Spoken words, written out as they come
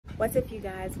What's up, you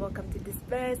guys? Welcome to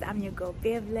Disperse. I'm your girl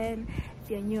Bevlin.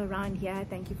 If you're new around here,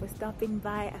 thank you for stopping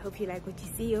by. I hope you like what you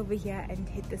see over here and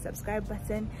hit the subscribe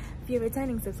button. If you're a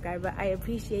returning subscriber, I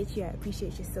appreciate you. I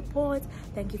appreciate your support.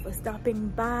 Thank you for stopping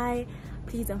by.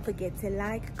 Please don't forget to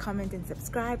like, comment and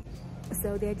subscribe.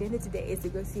 So the agenda today is to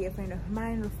go see a friend of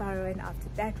mine, Rufaro, and after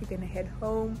that we're gonna head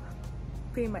home.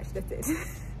 Pretty much that's it.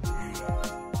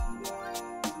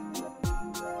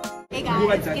 Hey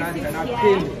guys,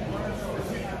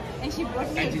 and she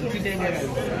brought me a gift.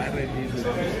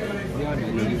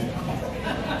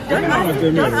 Don't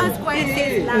ask why it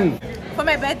says love. For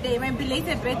my birthday, my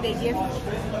belated birthday gift.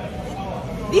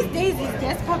 These days it's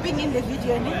just popping in the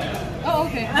video. Oh,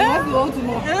 okay. I have to go to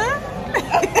know.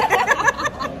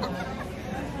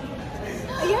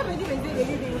 You haven't even said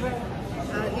anything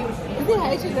about you. Say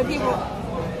hi to the people.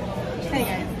 Hey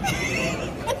guys.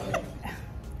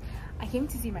 I came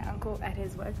to see my uncle at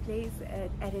his workplace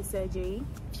at his surgery.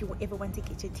 If you ever want to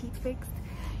get your teeth fixed,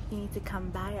 you need to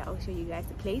come by. I'll show you guys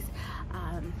the place.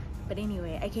 But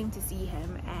anyway, I came to see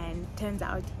him and turns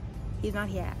out he's not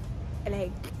here.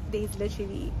 Like, there's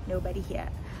literally nobody here.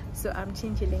 So I'm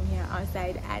chilling here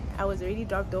outside and I was already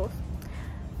dropped off.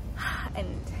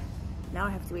 And now I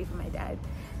have to wait for my dad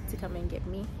to come and get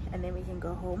me and then we can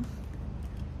go home.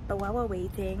 But while we're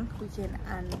waiting, we can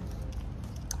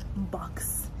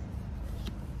unbox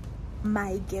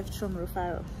my gift from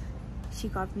Rufaro. She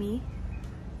got me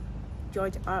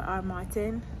George R.R.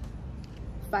 Martin,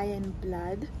 Fire and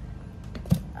Blood,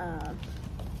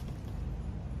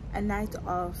 A Night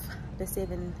of the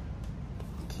Seven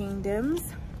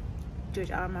Kingdoms, George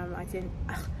R.R.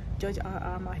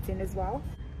 Martin as well.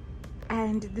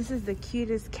 And this is the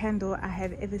cutest candle I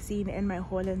have ever seen in my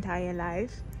whole entire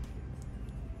life.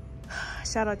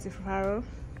 Shout out to Rufaro.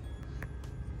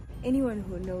 Anyone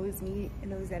who knows me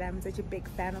knows that I'm such a big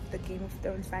fan of the Game of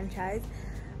Thrones franchise,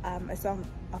 A Song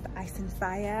of Ice and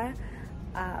Fire.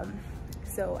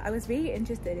 So I was very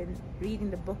interested in reading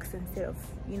the books instead of,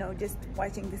 you know, just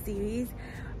watching the series,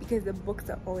 because the books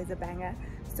are always a banger.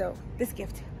 So this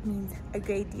gift means a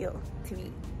great deal to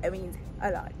me. It means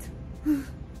a lot.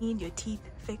 Need your teeth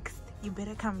fixed, you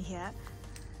better come here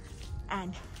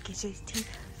and get your teeth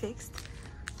fixed.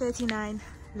 39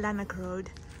 Lanark Road.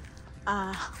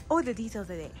 All the details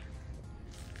are there.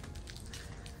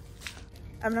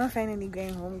 I'm not finally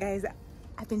going home, guys.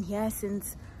 I've been here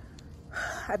since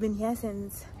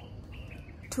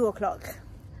 2 o'clock.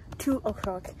 2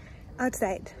 o'clock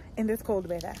outside in this cold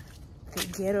weather. The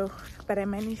ghetto, but I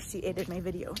managed to edit my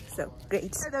video, so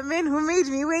great. The men who made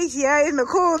me wait here in the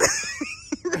cold.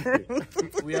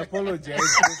 We apologize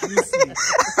profusely.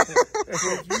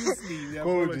 We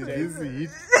apologize.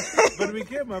 But we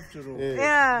came after all.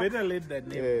 Yeah. Better late than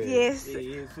never. Yes.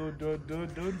 So don't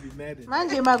be mad at me.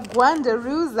 Manje magwanda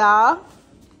ruza.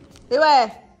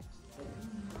 Iwe.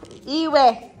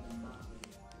 Iwe.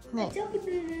 Ne.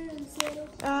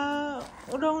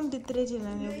 Don't threaten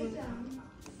anyone.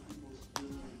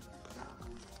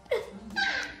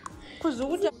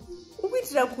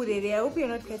 I hope you're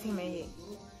not cutting my hair.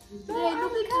 No,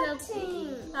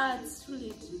 it's too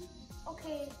late.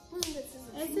 Okay.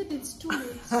 I said it's too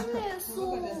late.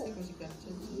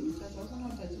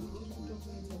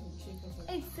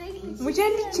 Exactly.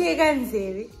 Muchandi chega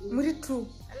nzeri. Muri tu.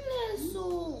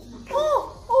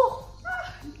 Oh.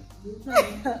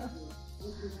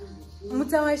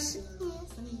 Mutawash.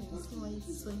 That's why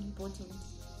it's so important.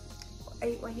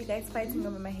 Are you guys fighting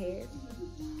over my hair?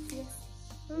 Yes.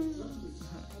 My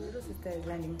little sister is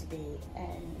landing today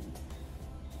and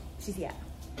she's here.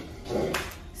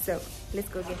 So let's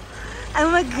go get her. Oh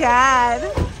my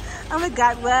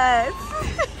god, what?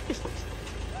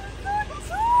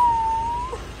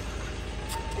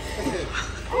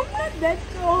 I'm not that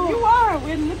tall. You are.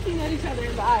 We're looking at each other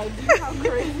in the eyes. Do you know how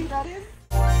crazy that is?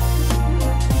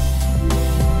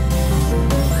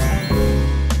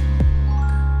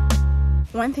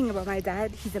 One thing about my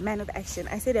dad, he's a man of action.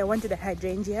 I said I wanted a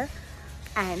hydrangea,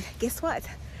 and guess what?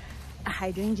 A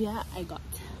hydrangea I got.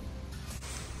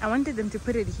 I wanted them to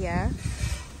put it here.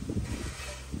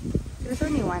 There's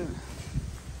only one.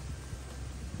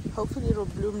 Hopefully it'll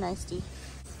bloom nicely.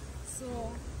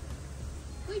 So,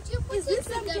 is this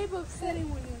some type of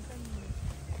ceremony or something?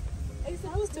 Are you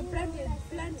supposed to plant a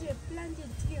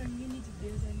tree on Unity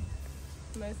Days?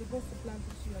 Am I supposed to plant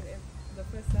a tree on the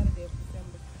first Saturday of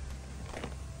December?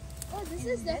 Oh, this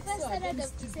is the first Saturday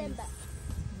of December.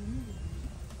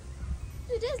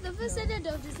 It is the first Saturday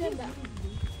of December.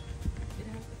 It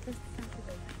has the first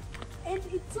Saturday. And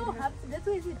it so happens, that's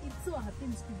why I said it so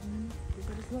happens to be,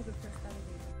 because it's not the first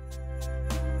Saturday.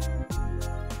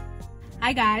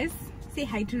 Hi guys, Say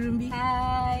hi to Rumbi.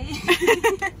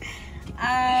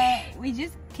 Hi. We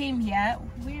just came here.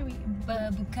 Where are we?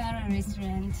 Bukara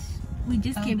restaurant. We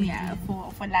just came here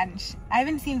for lunch. I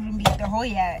haven't seen Rumbi the whole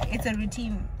year. It's a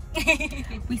routine.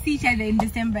 We see each other in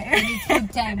December. When it's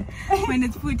food time. When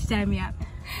it's food time, yeah.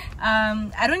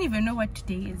 I don't even know what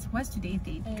today is. What's today's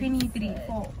date? 23,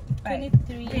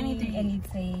 23, and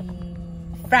it's a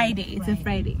Friday. It's a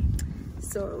Friday.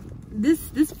 So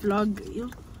this vlog,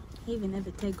 I even have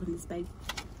a tag on this bike.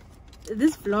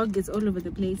 This vlog is all over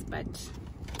the place, but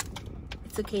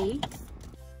it's okay.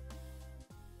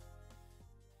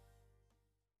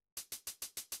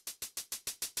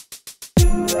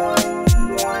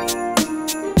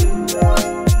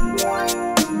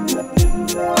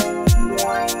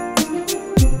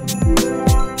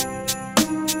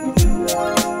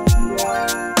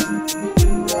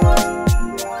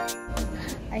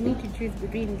 I need to choose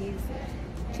between these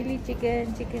chili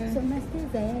chicken. So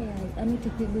I need to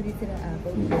pick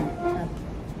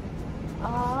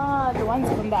The ones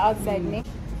from the outside.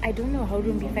 I don't know how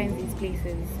Rumbi finds these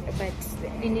places, but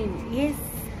yes,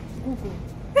 Google.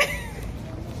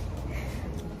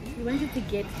 We wanted to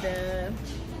get the,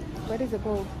 what is it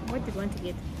called? What did we want to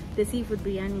get? The seafood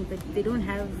biryani, but they don't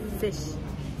have fish.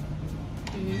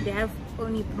 They have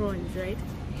only prawns, right?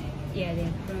 Yeah, they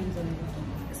have prawns on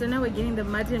it. So now we're getting the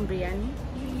mutton biryani.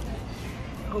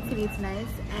 Hopefully it's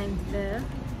nice. And the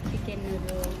Chicken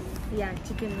noodles. Yeah,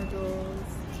 chicken noodles.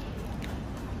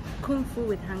 Kung Fu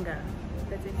with hunger.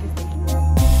 That's interesting.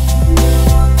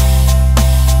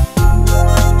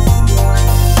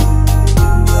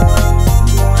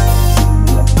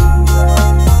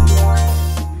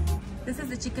 This is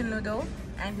the chicken noodle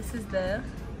and this is the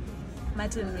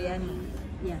mutton biryani.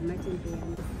 Yeah, mutton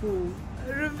biryani. Full.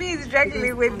 Ruby is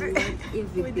struggling with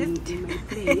everything in my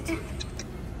plate.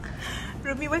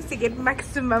 Ruby wants to get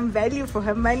maximum value for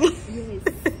her money. Yes,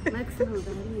 maximum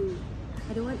value.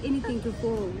 I don't want anything to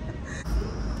fall.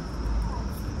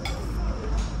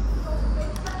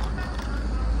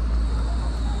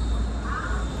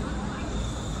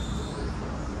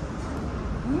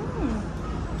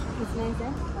 It's nice,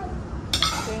 eh?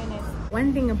 Very nice.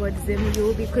 One thing about Zim, you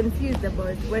will be confused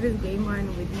about what is going on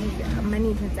with these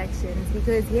money transactions,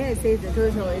 because here it says the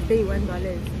total is $31,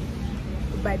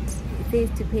 but it says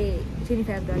to pay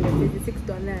 $25. There's a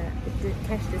 $6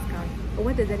 cash discount. But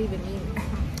what does that even mean?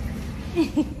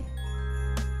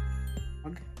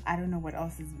 I don't know what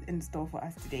else is in store for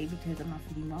us today because I'm not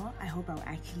feeling well. I hope I'll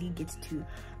actually get to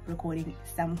recording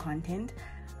some content.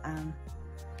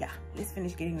 Yeah, let's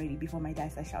finish getting ready before my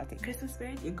dad starts shouting. Christmas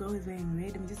spirit, your girl is wearing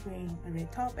red. I'm just wearing a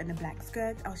red top and a black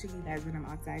skirt. I'll show you guys when I'm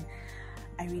outside.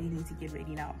 I really need to get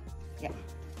ready now. Yeah.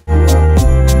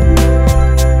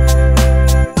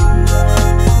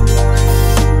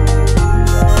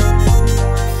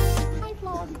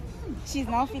 She's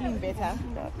now feeling better.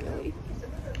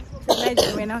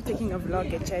 Imagine we're now taking a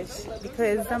vlog at church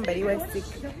because somebody was sick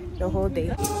the whole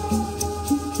day.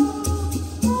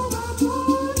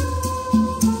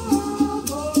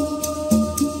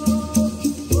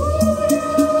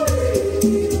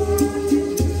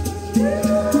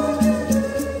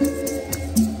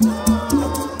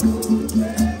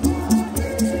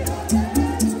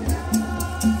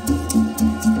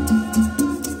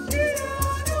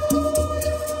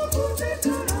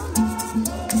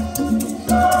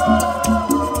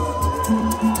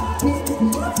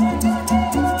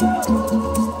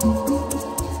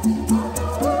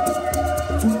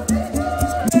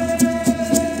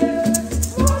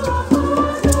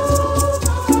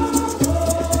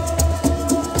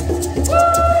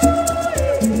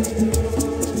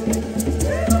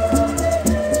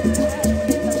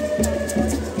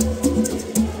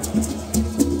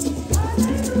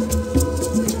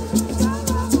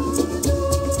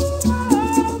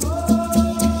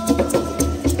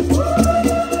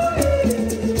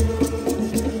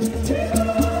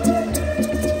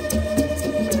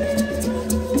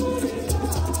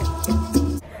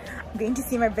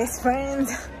 My best friend.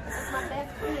 My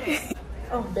best friend.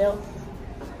 Oh, Bill.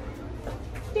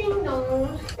 Ding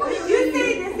dong. You say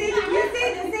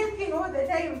the same thing all the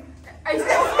time. I said.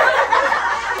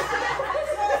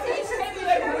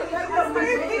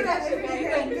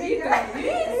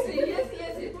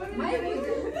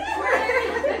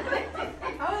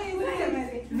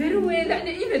 Very well, and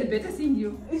even better seeing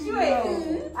you.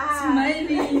 Sure.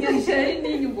 Smiling and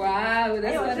shining. Wow,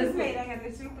 that's wonderful.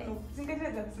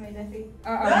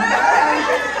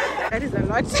 That is a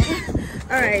lot.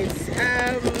 Alright.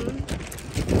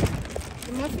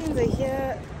 The muffins are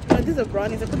here. No, these are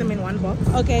brownies. I put them in one box.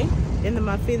 Okay. Then the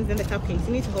muffins, then the cupcakes.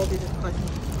 You need to hold it with cotton.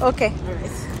 Okay.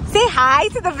 Alright. Say hi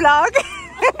to the vlog.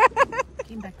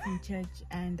 came back from church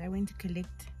and I went to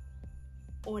collect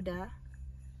order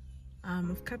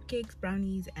of cupcakes,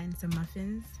 brownies, and some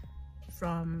muffins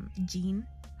from Jean.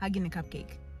 Hugging a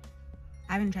cupcake.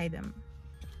 I haven't tried them.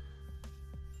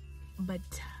 But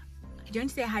do you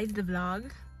want to say hi to the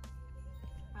vlog?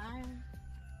 Hi.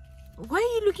 Why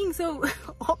are you looking so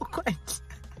awkward?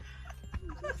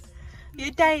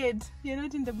 You're tired. You're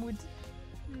not in the mood.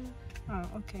 Oh,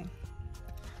 okay.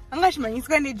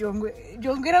 Angashimanyiswa nejongwe.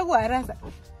 Jongwera kuharasa.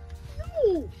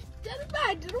 No.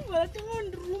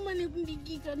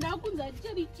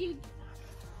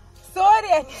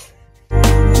 Sorry.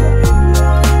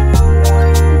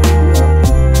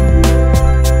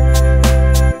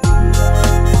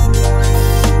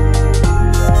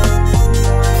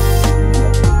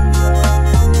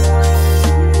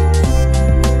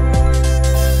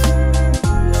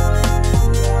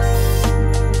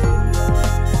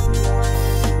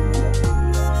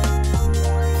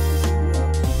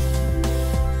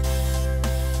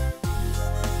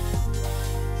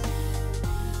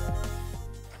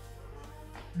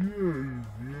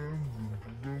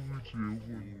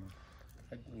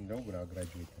 Don't go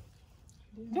graduate.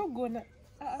 Don't go now.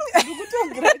 You go to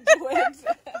graduate.